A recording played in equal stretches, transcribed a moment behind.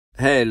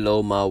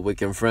Hello my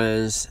weekend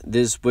friends,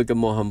 this Wicked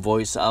Mohan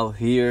voice out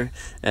here,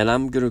 and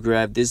I'm gonna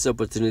grab this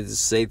opportunity to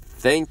say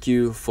thank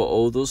you for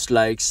all those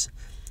likes,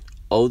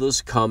 all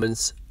those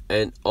comments,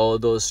 and all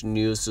those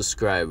new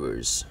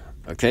subscribers.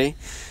 Okay,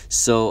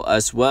 so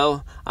as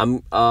well,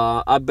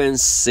 I've been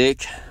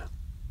sick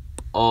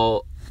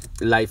all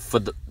like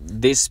for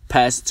this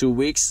past 2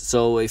 weeks,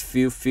 so if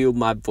you feel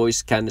my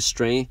voice kind of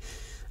strange,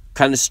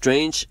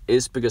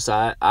 it's because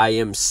I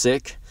am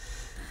sick.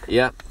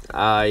 Yeah,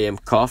 I am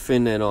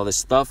coughing and all this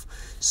stuff,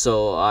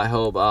 so I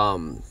hope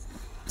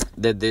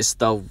that this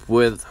stuff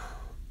will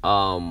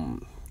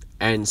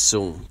end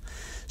soon.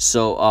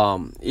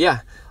 So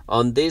yeah,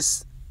 on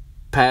this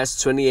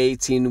past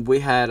 2018 we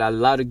had a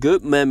lot of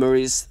good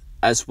memories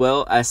as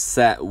well as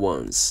sad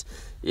ones.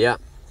 Yeah,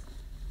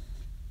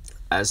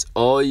 as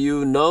all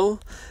you know,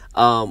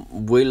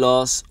 we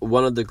lost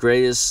one of the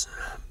greatest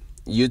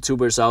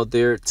YouTubers out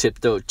there,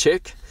 Tiptoe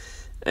Chick,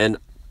 and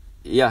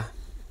yeah,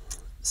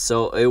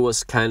 so it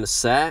was kind of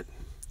sad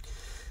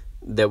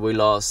that we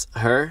lost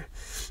her.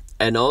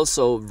 And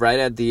also right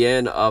at the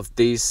end of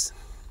this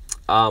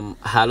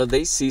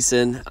holiday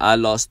season, I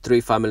lost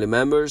 3 family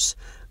members: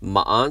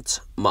 my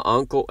aunt, my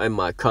uncle, and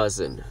my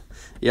cousin.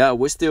 Yeah,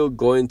 we're still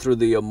going through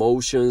the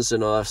emotions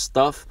and all that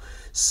stuff.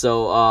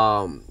 So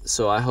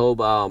so I hope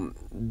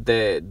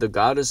that the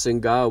goddess and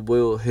God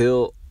will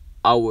heal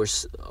our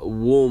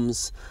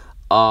wounds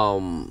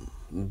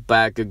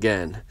back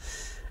again,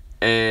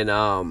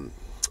 and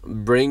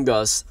bring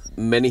us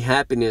many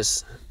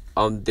happiness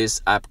on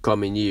this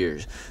upcoming year.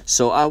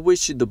 So I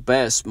wish you the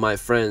best, my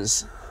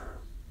friends,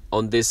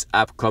 on this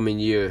upcoming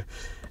year,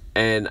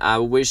 and I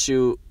wish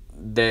you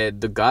that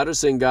the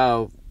goddess and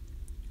God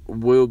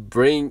will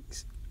bring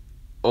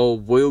or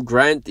will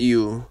grant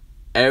you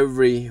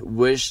every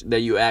wish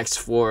that you ask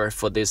for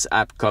this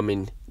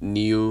upcoming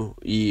new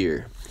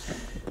year.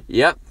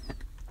 Yep.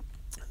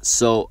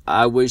 So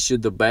I wish you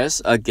the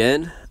best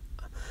again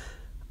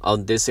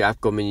on this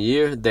upcoming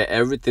year, that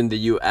everything that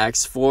you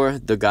ask for,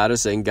 the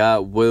goddess and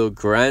God will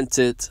grant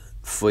it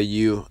for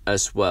you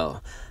as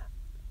well.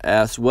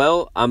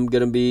 I'm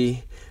gonna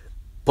be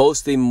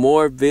posting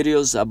more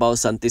videos about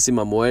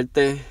Santísima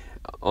Muerte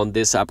on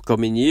this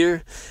upcoming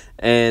year,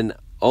 and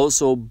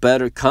also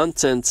better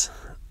content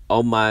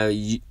on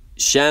my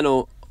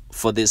channel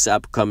for this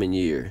upcoming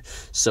year.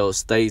 So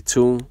stay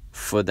tuned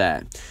for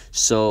that.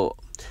 So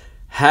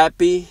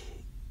happy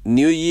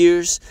New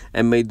Year's,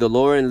 and may the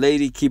Lord and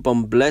Lady keep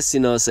on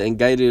blessing us and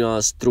guiding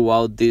us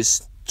throughout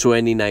this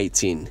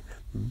 2019.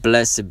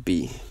 Blessed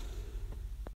be.